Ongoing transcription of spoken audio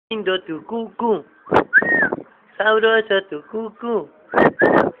Lindo tu cucú, sabroso tu cucú,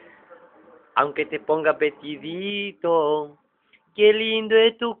 aunque te ponga petidito, qué lindo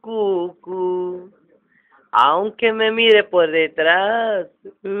es tu cucú, aunque me mire por detrás,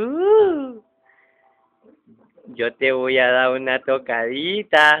 yo te voy a dar una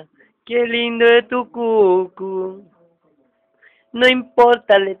tocadita, qué lindo es tu cucú. No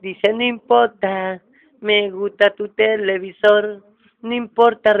importa, Leticia, no importa, me gusta tu televisor. No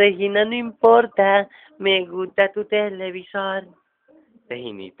importa, Regina, no importa, me gusta tu televisor.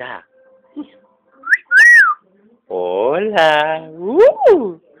 Reginita. Hola.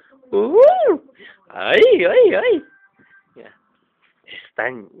 Ay, ay, ay.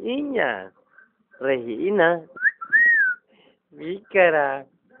 Esta niña, Regina. Mi cara.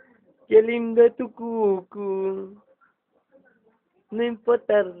 Qué lindo es tu cucu. No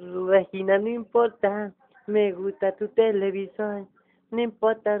importa, Regina, no importa, me gusta tu televisor. No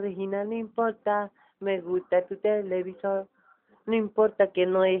importa, Regina, no importa, me gusta tu televisor. No importa que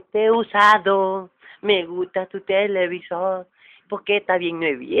no esté usado, me gusta tu televisor, porque está bien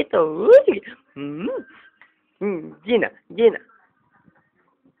nuevito. Uy. Llena, llena.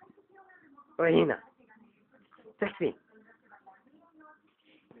 Regina, sexy.